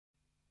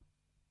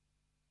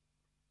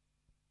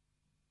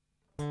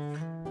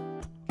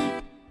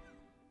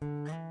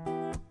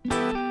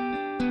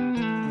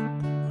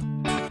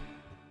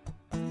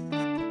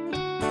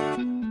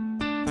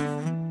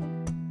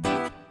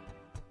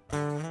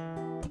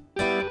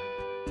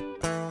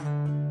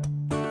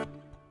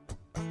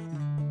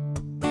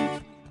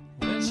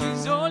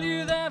She's all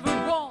you'd ever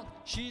want.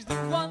 She's the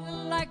one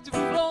that likes to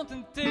flaunt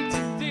and take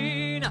to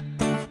dinner.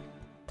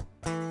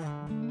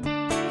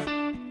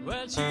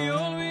 Well, she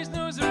always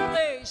knows her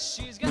place.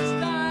 She's got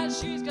style,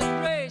 she's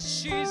got grace.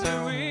 She's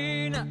a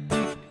winner.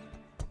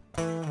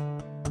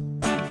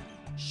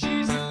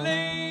 She's a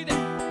lady.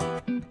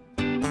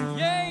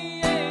 Yeah,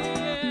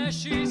 yeah, yeah.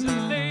 She's a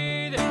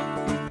lady.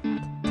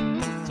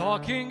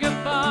 Talking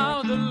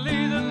about the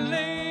little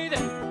lady.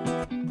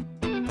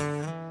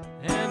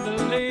 And the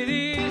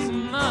lady's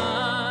mine.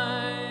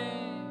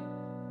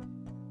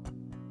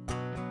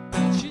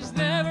 She's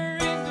never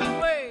in the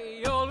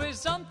way, always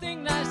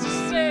something nice to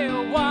say.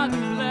 Oh, what a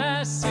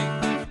blessing.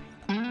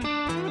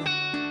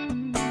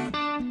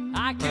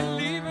 I can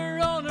leave her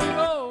on her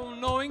own,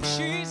 knowing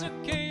she's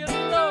okay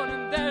alone,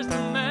 and there's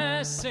no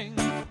messing.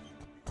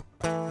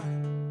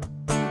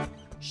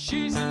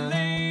 She's a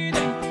lady.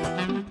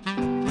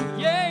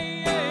 Yeah,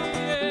 yeah,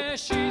 yeah,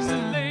 she's a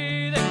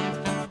lady.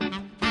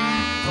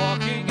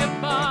 Talking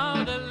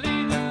about a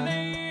little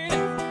lady,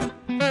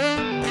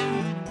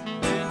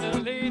 and the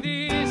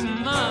lady's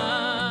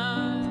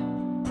mine.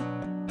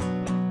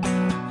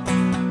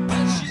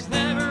 And she's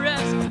never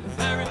asked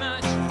very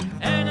much,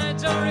 and I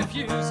don't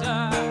refuse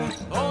her.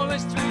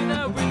 Always treat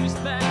her with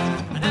respect,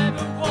 I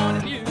never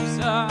want to abuse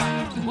her.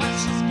 What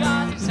she's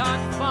got is hard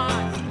to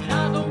find, and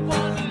I don't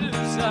want to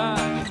lose her.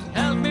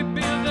 Help me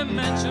build a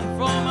mansion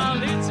from a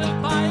little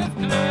pile of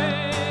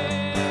clay.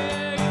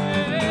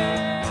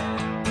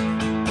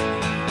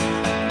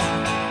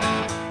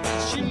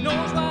 She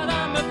knows what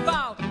I'm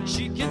about.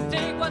 She can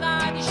take what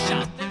I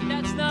shot, and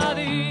that's not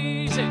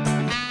easy.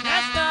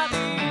 That's not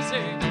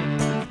easy.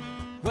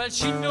 Well,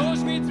 she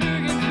knows me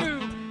through and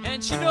through,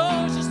 and she knows